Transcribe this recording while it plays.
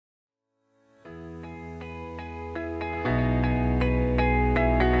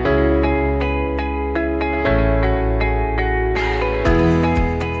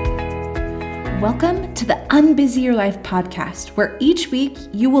to the Unbusy Your Life podcast, where each week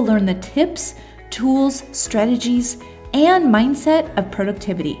you will learn the tips, tools, strategies, and mindset of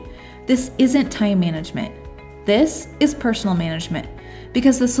productivity. This isn't time management. This is personal management,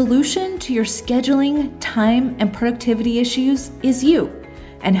 because the solution to your scheduling, time, and productivity issues is you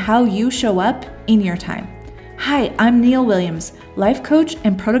and how you show up in your time. Hi, I'm Neil Williams, life coach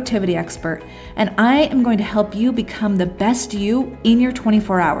and productivity expert, and I am going to help you become the best you in your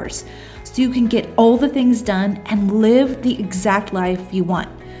 24 hours so you can get all the things done and live the exact life you want.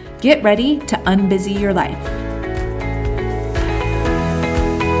 Get ready to unbusy your life.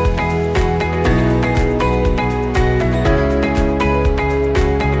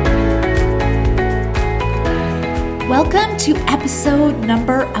 Welcome to episode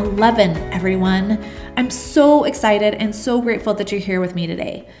number 11, everyone. I'm so excited and so grateful that you're here with me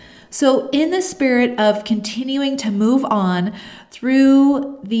today. So in the spirit of continuing to move on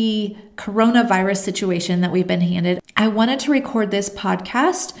through the coronavirus situation that we've been handed, I wanted to record this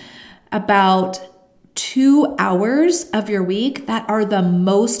podcast about 2 hours of your week that are the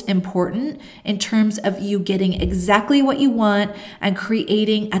most important in terms of you getting exactly what you want and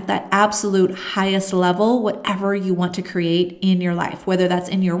creating at that absolute highest level whatever you want to create in your life, whether that's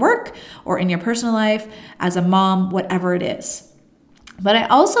in your work or in your personal life, as a mom, whatever it is. But I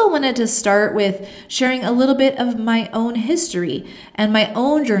also wanted to start with sharing a little bit of my own history and my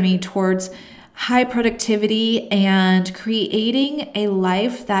own journey towards high productivity and creating a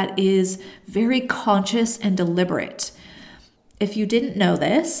life that is very conscious and deliberate. If you didn't know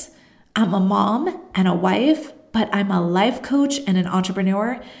this, I'm a mom and a wife, but I'm a life coach and an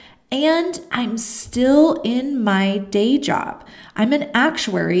entrepreneur, and I'm still in my day job. I'm an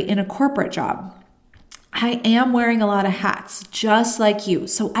actuary in a corporate job. I am wearing a lot of hats, just like you.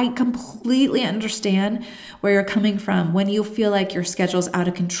 So I completely understand where you're coming from when you feel like your schedule's out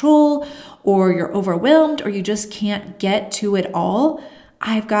of control or you're overwhelmed or you just can't get to it all.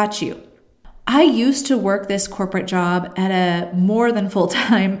 I've got you. I used to work this corporate job at a more than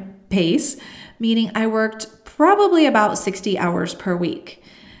full-time pace, meaning I worked probably about 60 hours per week.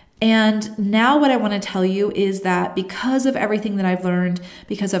 And now what I want to tell you is that because of everything that I've learned,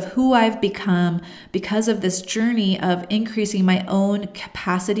 because of who I've become, because of this journey of increasing my own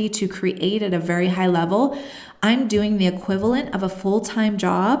capacity to create at a very high level, I'm doing the equivalent of a full-time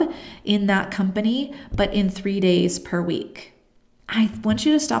job in that company, but in 3 days per week. I want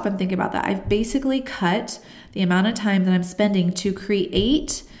you to stop and think about that. I've basically cut the amount of time that I'm spending to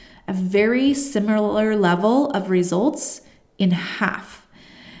create a very similar level of results in half.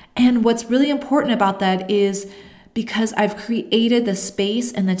 And what's really important about that is because I've created the space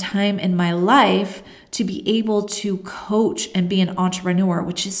and the time in my life to be able to coach and be an entrepreneur,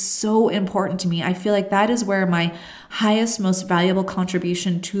 which is so important to me. I feel like that is where my highest, most valuable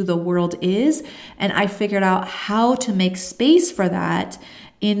contribution to the world is. And I figured out how to make space for that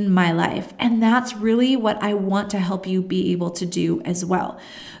in my life. And that's really what I want to help you be able to do as well.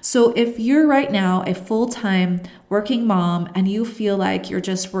 So if you're right now a full-time working mom and you feel like you're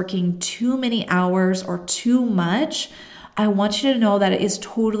just working too many hours or too much, I want you to know that it is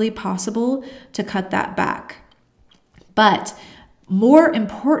totally possible to cut that back. But more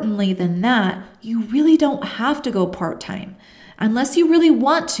importantly than that, you really don't have to go part-time, unless you really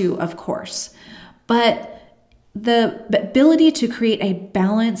want to, of course. But the ability to create a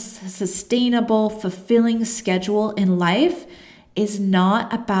balanced, sustainable, fulfilling schedule in life is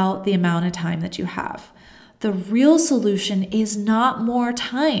not about the amount of time that you have. The real solution is not more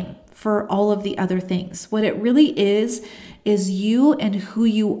time for all of the other things. What it really is you and who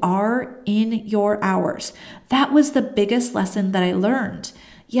you are in your hours. That was the biggest lesson that I learned.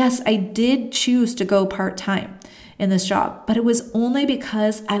 Yes, I did choose to go part-time in this job, but it was only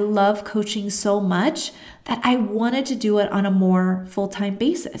because I love coaching so much that I wanted to do it on a more full-time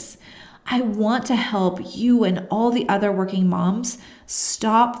basis. I want to help you and all the other working moms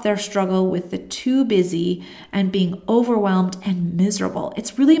stop their struggle with the too busy and being overwhelmed and miserable.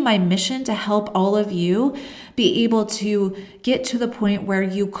 It's really my mission to help all of you be able to get to the point where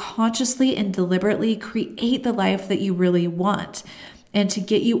you consciously and deliberately create the life that you really want, and to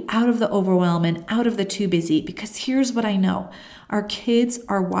get you out of the overwhelm and out of the too busy. Because here's what I know, our kids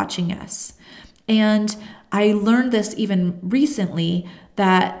are watching us. And I learned this even recently,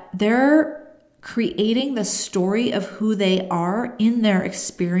 that they're creating the story of who they are in their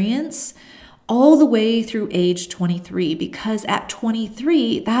experience all the way through age 23, because at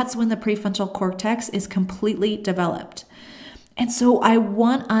 23, that's when the prefrontal cortex is completely developed. And so I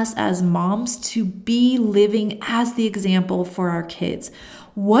want us as moms to be living as the example for our kids.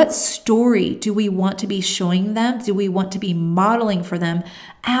 What story do we want to be showing them? Do we want to be modeling for them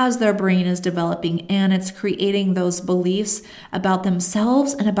as their brain is developing and it's creating those beliefs about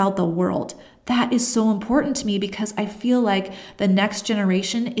themselves and about the world? That is so important to me because I feel like the next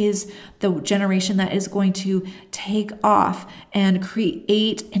generation is the generation that is going to take off and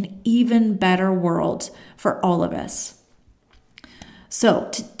create an even better world for all of us. So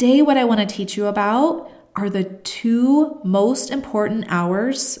today, what I want to teach you about are the 2 most important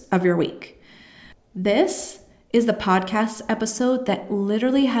hours of your week. This is the podcast episode that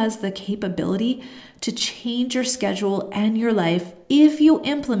literally has the capability to change your schedule and your life if you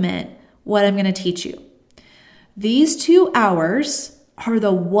implement what I'm going to teach you. These 2 hours are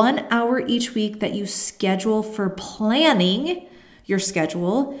the 1 hour each week that you schedule for planning your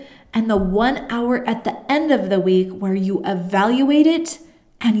schedule and the 1 hour at the end of the week where you evaluate it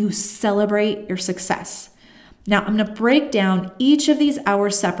and you celebrate your success. Now, I'm going to break down each of these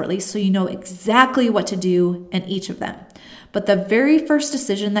hours separately so you know exactly what to do in each of them. But the very first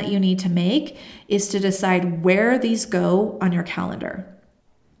decision that you need to make is to decide where these go on your calendar.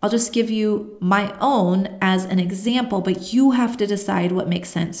 I'll just give you my own as an example, but you have to decide what makes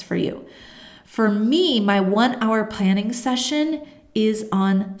sense for you. For me, my 1 hour planning session is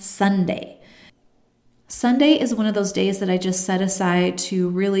on Sunday. Sunday is one of those days that I just set aside to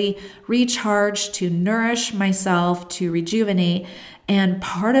really recharge, to nourish myself, to rejuvenate. And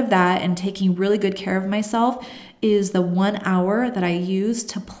part of that and taking really good care of myself is the 1 hour that I use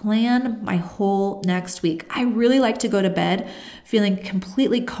to plan my whole next week. I really like to go to bed feeling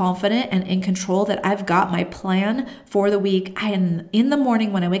completely confident and in control that I've got my plan for the week. In the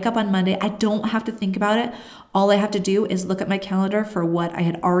morning when I wake up on Monday, I don't have to think about it. All I have to do is look at my calendar for what I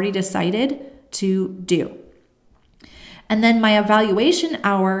had already decided to do. And then my evaluation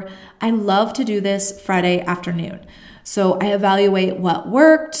hour, I love to do this Friday afternoon. So I evaluate what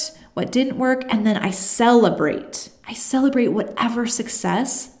worked, what didn't work, and then I celebrate. I celebrate whatever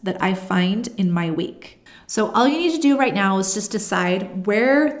success that I find in my week. So all you need to do right now is just decide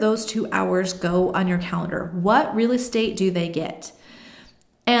where those 2 hours go on your calendar. What real estate do they get?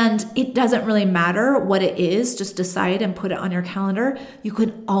 And it doesn't really matter what it is, just decide and put it on your calendar. You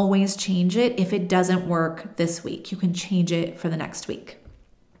can always change it if it doesn't work this week. You can change it for the next week.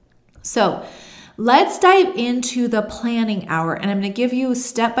 So let's dive into the planning hour, and I'm going to give you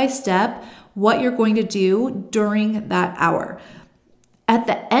step by step what you're going to do during that hour. At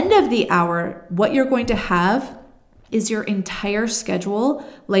the end of the hour, what you're going to have is your entire schedule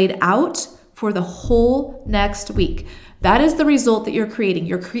laid out for the whole next week. That is the result that you're creating.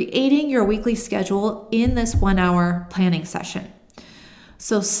 You're creating your weekly schedule in this 1 hour planning session.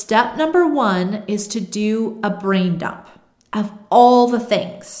 So step number 1 is to do a brain dump of all the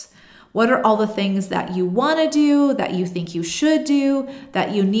things. What are all the things that you want to do, that you think you should do,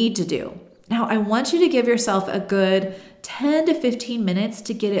 that you need to do? Now, I want you to give yourself a good 10 to 15 minutes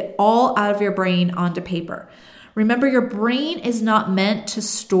to get it all out of your brain onto paper. Remember, your brain is not meant to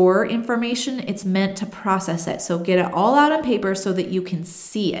store information, it's meant to process it. So get it all out on paper so that you can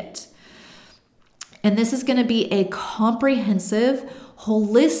see it. And this is going to be a comprehensive,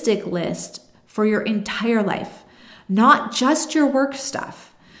 holistic list for your entire life, not just your work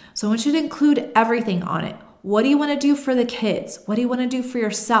stuff. So I want you to include everything on it. What do you want to do for the kids? What do you want to do for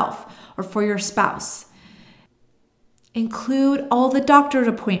yourself or for your spouse? Include all the doctor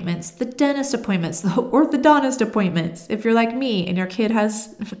appointments, the dentist appointments, the orthodontist appointments, if you're like me and your kid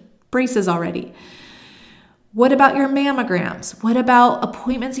has braces already. What about your mammograms? What about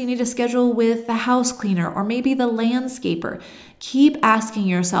appointments you need to schedule with the house cleaner or maybe the landscaper? Keep asking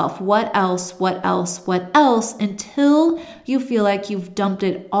yourself, what else until you feel like you've dumped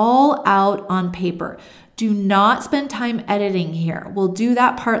it all out on paper. Do not spend time editing here. We'll do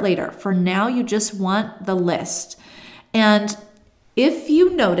that part later. For now, you just want the list. And if you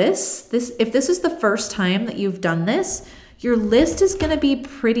notice this, if this is the first time that you've done this, your list is going to be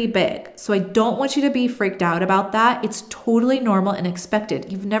pretty big. So I don't want you to be freaked out about that. It's totally normal and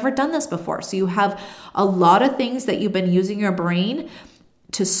expected. You've never done this before. So you have a lot of things that you've been using your brain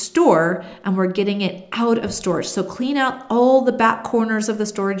to store, and we're getting it out of storage. So clean out all the back corners of the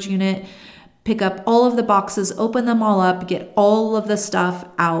storage unit, pick up all of the boxes, open them all up, get all of the stuff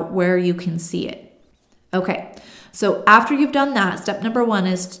out where you can see it. Okay. So after you've done that, step number 1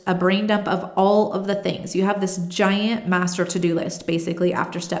 is a brain dump of all of the things. You have this giant master to-do list, basically,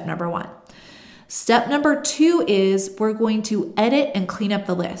 after step number 1. Step number 2 is we're going to edit and clean up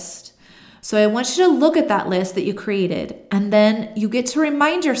the list. So I want you to look at that list that you created, and then you get to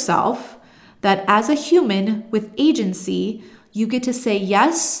remind yourself that as a human with agency, you get to say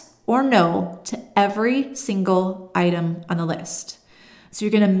yes or no to every single item on the list. So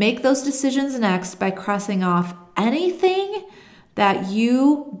you're going to make those decisions next by crossing off anything that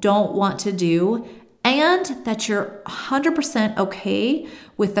you don't want to do and that you're 100% okay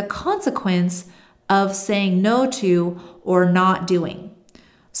with the consequence of saying no to or not doing.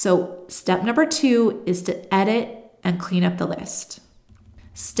 So step number 2 is to edit and clean up the list.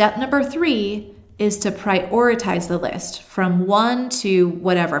 Step number 3 is to prioritize the list from 1 to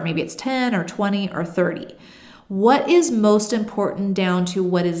whatever, maybe it's 10 or 20 or 30. What is most important down to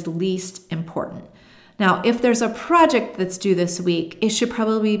what is least important? Now, if there's a project that's due this week, it should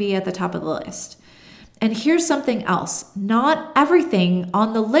probably be at the top of the list. And here's something else. Not everything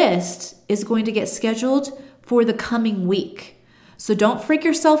on the list is going to get scheduled for the coming week. So don't freak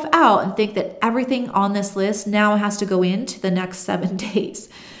yourself out and think that everything on this list now has to go into the next 7 days.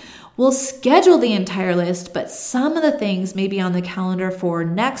 We'll schedule the entire list, but some of the things may be on the calendar for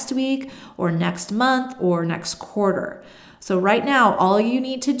next week or next month or next quarter. So right now, all you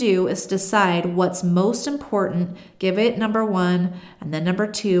need to do is decide what's most important, give it number 1 and then number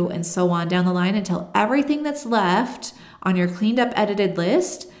 2 and so on down the line until everything that's left on your cleaned up edited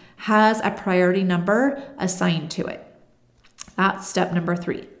list has a priority number assigned to it. That's step number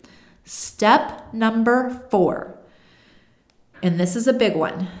 3. Step number 4. And this is a big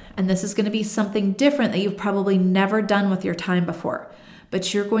one. And this is going to be something different that you've probably never done with your time before.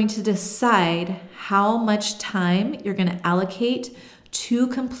 But you're going to decide how much time you're going to allocate to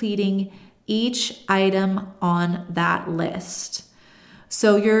completing each item on that list.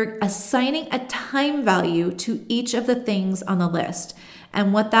 So you're assigning a time value to each of the things on the list.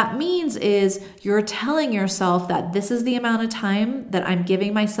 And what that means is you're telling yourself that this is the amount of time that I'm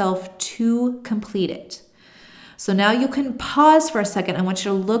giving myself to complete it. So now you can pause for a second. I want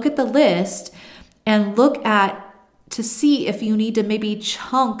you to look at the list and look at to see if you need to maybe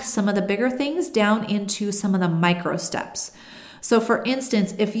chunk some of the bigger things down into some of the micro steps. So for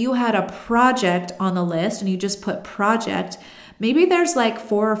instance, if you had a project on the list and you just put project, maybe there's like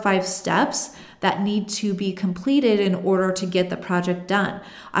 4 or 5 steps that need to be completed in order to get the project done.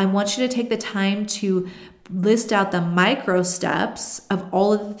 I want you to take the time to list out the micro steps of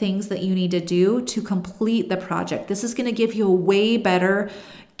all of the things that you need to do to complete the project. This is going to give you a way better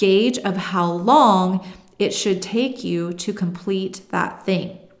gauge of how long it should take you to complete that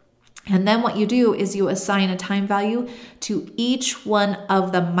thing. And then what you do is you assign a time value to each one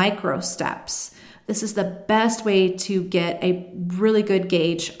of the micro steps. This is the best way to get a really good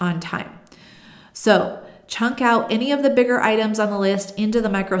gauge on time. So chunk out any of the bigger items on the list into the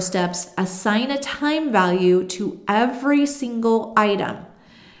micro steps, assign a time value to every single item,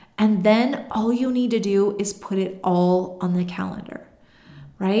 and then all you need to do is put it all on the calendar,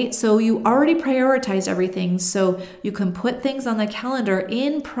 right? So you already prioritize everything, so you can put things on the calendar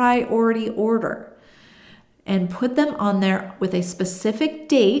in priority order and put them on there with a specific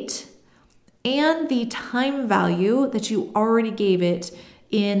date and the time value that you already gave it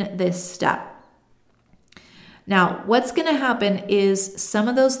in this step. Now, what's going to happen is some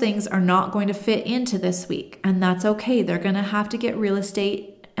of those things are not going to fit into this week, and that's okay. They're going to have to get real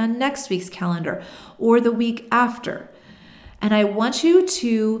estate on next week's calendar or the week after. And I want you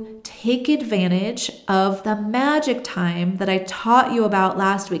to take advantage of the magic time that I taught you about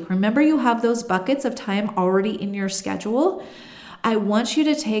last week. Remember, you have those buckets of time already in your schedule. I want you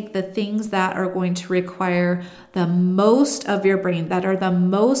to take the things that are going to require the most of your brain, that are the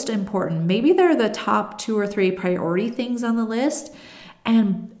most important. Maybe they're the top 2 or 3 priority things on the list,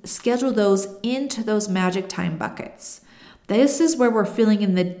 and schedule those into those magic time buckets. This is where we're filling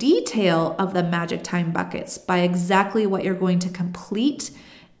in the detail of the magic time buckets by exactly what you're going to complete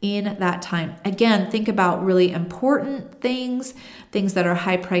in that time. Again, think about really important things that are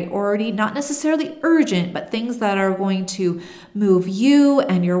high priority, not necessarily urgent, but things that are going to move you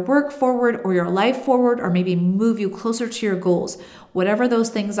and your work forward or your life forward, or maybe move you closer to your goals. Whatever those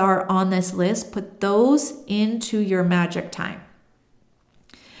things are on this list, put those into your magic time.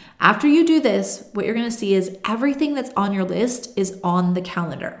 After you do this, what you're going to see is everything that's on your list is on the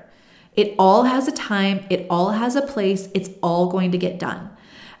calendar. It all has a time, it all has a place, it's all going to get done.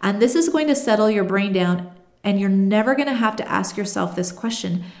 And this is going to settle your brain down, and you're never going to have to ask yourself this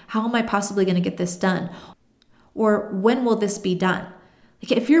question: how am I possibly going to get this done? Or when will this be done?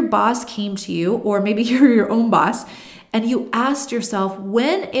 Like if your boss came to you, or maybe you're your own boss, and you asked yourself,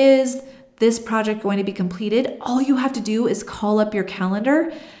 when is this project going to be completed? All you have to do is call up your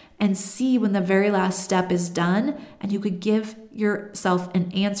calendar and see when the very last step is done, and you could give yourself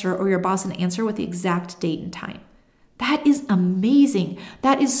an answer, or your boss an answer with the exact date and time. That is amazing.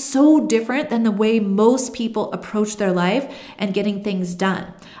 That is so different than the way most people approach their life and getting things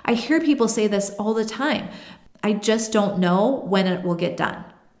done. I hear people say this all the time. I just don't know when it will get done.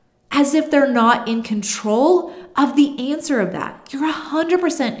 As if they're not in control of the answer of that. You're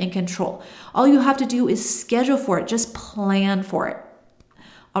 100% in control. All you have to do is schedule for it. Just plan for it.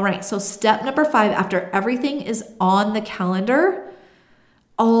 All right, so step number 5, after everything is on the calendar,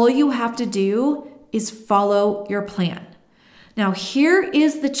 all you have to do is follow your plan. Now, here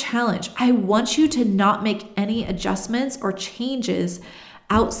is the challenge. I want you to not make any adjustments or changes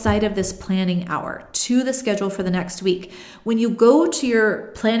outside of this planning hour to the schedule for the next week. When you go to your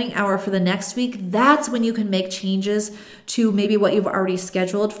planning hour for the next week, that's when you can make changes to maybe what you've already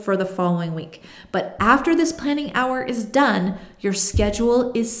scheduled for the following week. But after this planning hour is done, your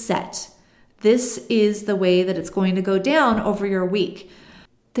schedule is set. This is the way that it's going to go down over your week.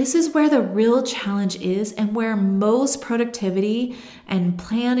 This is where the real challenge is and where most productivity and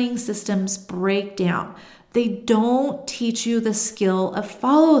planning systems break down. They don't teach you the skill of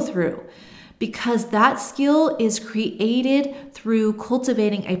follow through because that skill is created through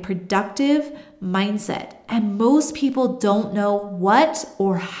cultivating a productive mindset. And most people don't know what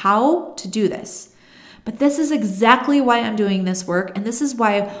or how to do this. But this is exactly why I'm doing this work. And this is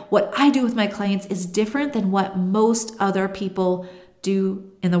why what I do with my clients is different than what most other people do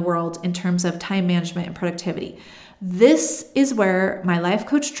in the world in terms of time management and productivity. This is where my life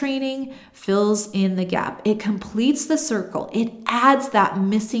coach training fills in the gap. It completes the circle. It adds that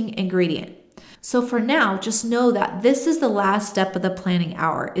missing ingredient. So for now, just know that this is the last step of the planning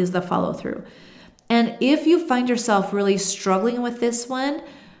hour, is the follow through. And if you find yourself really struggling with this one,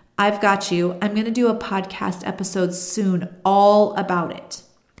 I've got you. I'm going to do a podcast episode soon all about it.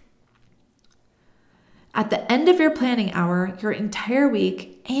 At the end of your planning hour, your entire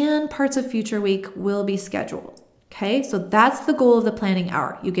week and parts of future week will be scheduled. Okay, so that's the goal of the planning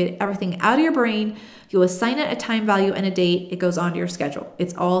hour. You get everything out of your brain, you assign it a time value and a date, it goes onto your schedule.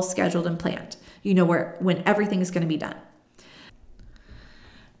 It's all scheduled and planned. You know when everything is going to be done.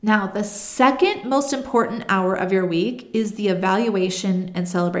 Now, the second most important hour of your week is the evaluation and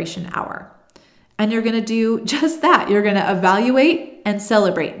celebration hour. And you're going to do just that. You're going to evaluate and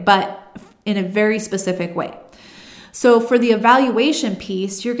celebrate, but in a very specific way. So for the evaluation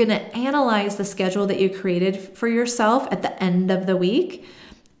piece, you're going to analyze the schedule that you created for yourself at the end of the week.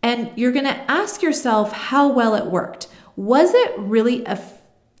 And you're going to ask yourself how well it worked. Was it really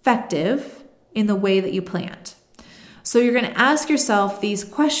effective in the way that you planned? So you're going to ask yourself these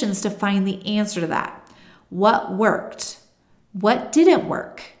questions to find the answer to that. What worked? What didn't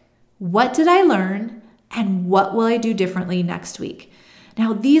work? What did I learn? And what will I do differently next week?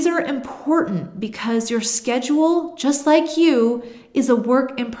 Now, these are important because your schedule, just like you, is a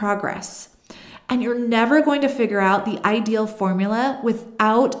work in progress. And you're never going to figure out the ideal formula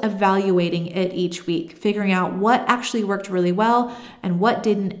without evaluating it each week, figuring out what actually worked really well and what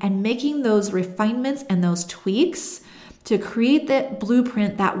didn't, and making those refinements and those tweaks to create the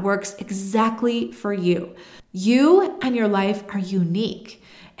blueprint that works exactly for you. You and your life are unique.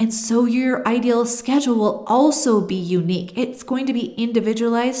 And so your ideal schedule will also be unique. It's going to be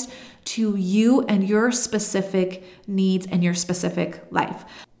individualized to you and your specific needs and your specific life.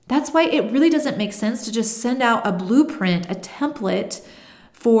 That's why it really doesn't make sense to just send out a blueprint, a template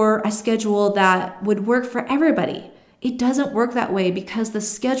for a schedule that would work for everybody. It doesn't work that way because the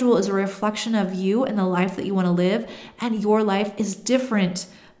schedule is a reflection of you and the life that you want to live, and your life is different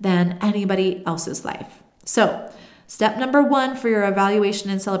than anybody else's life. So, step number 1 for your evaluation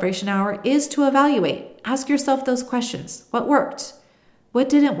and celebration hour is to evaluate. Ask yourself those questions. What worked? What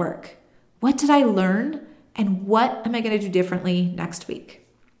didn't work? What did I learn? And what am I going to do differently next week?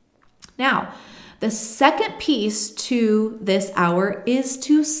 Now, the second piece to this hour is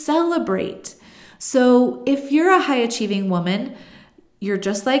to celebrate. So if you're a high achieving woman, you're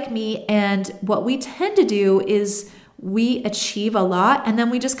just like me. And what we tend to do is we achieve a lot and then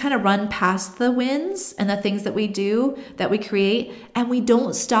we just kind of run past the wins and the things that we do, that we create, and we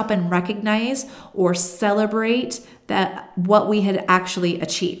don't stop and recognize or celebrate that what we had actually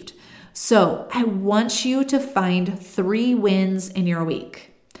achieved. So I want you to find 3 wins in your week.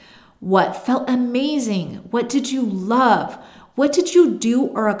 What felt amazing? What did you love? What did you do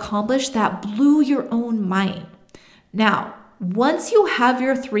or accomplish that blew your own mind? Now, once you have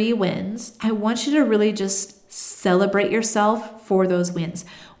your 3 wins, I want you to really just celebrate yourself for those wins.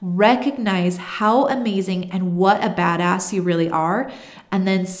 Recognize how amazing and what a badass you really are, and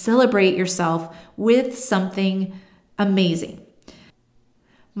then celebrate yourself with something amazing.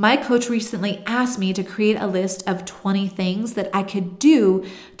 My coach recently asked me to create a list of 20 things that I could do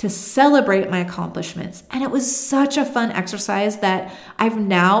to celebrate my accomplishments. And it was such a fun exercise that I've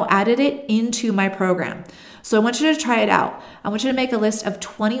now added it into my program. So I want you to try it out. I want you to make a list of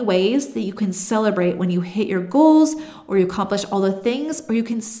 20 ways that you can celebrate when you hit your goals or you accomplish all the things, or you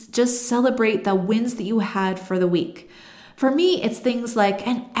can just celebrate the wins that you had for the week. For me, it's things like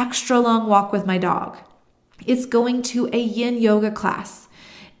an extra long walk with my dog. It's going to a yin yoga class.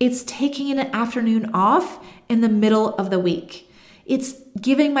 It's taking an afternoon off in the middle of the week. It's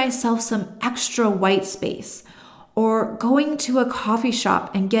giving myself some extra white space, or going to a coffee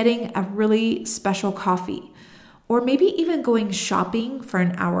shop and getting a really special coffee, or maybe even going shopping for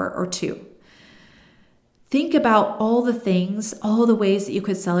an hour or two. Think about all the things, all the ways that you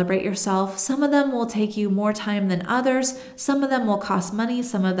could celebrate yourself. Some of them will take you more time than others. Some of them will cost money.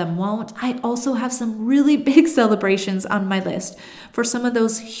 Some of them won't. I also have some really big celebrations on my list for some of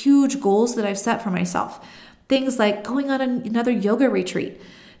those huge goals that I've set for myself. Things like going on another yoga retreat,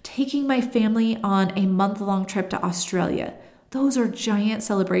 taking my family on a month-long trip to Australia. Those are giant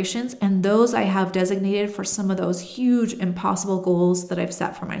celebrations, and those I have designated for some of those huge, impossible goals that I've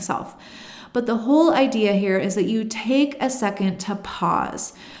set for myself. But the whole idea here is that you take a second to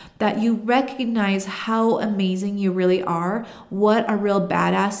pause, that you recognize how amazing you really are, what a real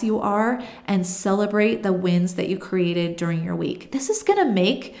badass you are, and celebrate the wins that you created during your week. This is going to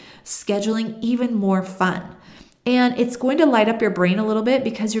make scheduling even more fun. And it's going to light up your brain a little bit,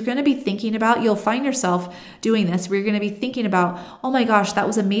 because you're going to be thinking about, you'll find yourself doing this, where you're going to be thinking about, oh my gosh, that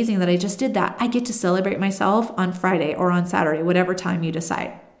was amazing that I just did that. I get to celebrate myself on Friday or on Saturday, whatever time you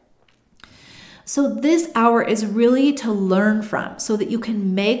decide. So this hour is really to learn from, so that you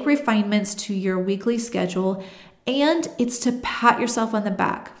can make refinements to your weekly schedule, and it's to pat yourself on the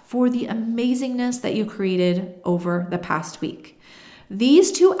back for the amazingness that you created over the past week.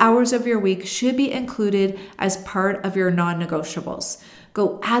 These 2 hours of your week should be included as part of your non-negotiables.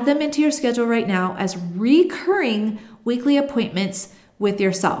 Go add them into your schedule right now as recurring weekly appointments with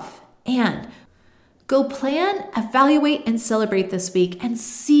yourself. And go plan, evaluate, and celebrate this week, and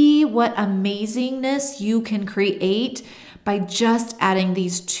see what amazingness you can create by just adding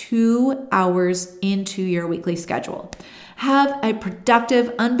these 2 hours into your weekly schedule. Have a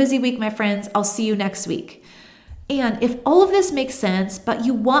productive, unbusy week, my friends. I'll see you next week. And if all of this makes sense, but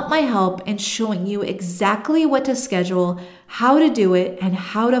you want my help in showing you exactly what to schedule, how to do it, and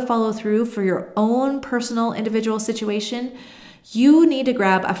how to follow through for your own personal individual situation, you need to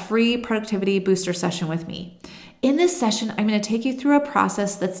grab a free productivity booster session with me. In this session, I'm going to take you through a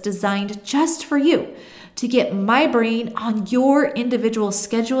process that's designed just for you to get my brain on your individual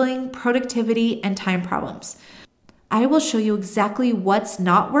scheduling, productivity, and time problems. I will show you exactly what's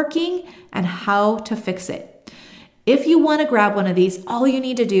not working and how to fix it. If you want to grab one of these, all you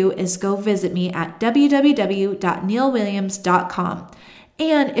need to do is go visit me at www.neilwilliams.com.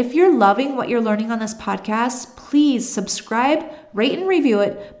 And if you're loving what you're learning on this podcast, please subscribe, rate, and review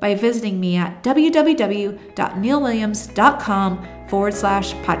it by visiting me at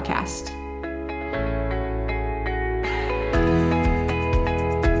www.neilwilliams.com/podcast.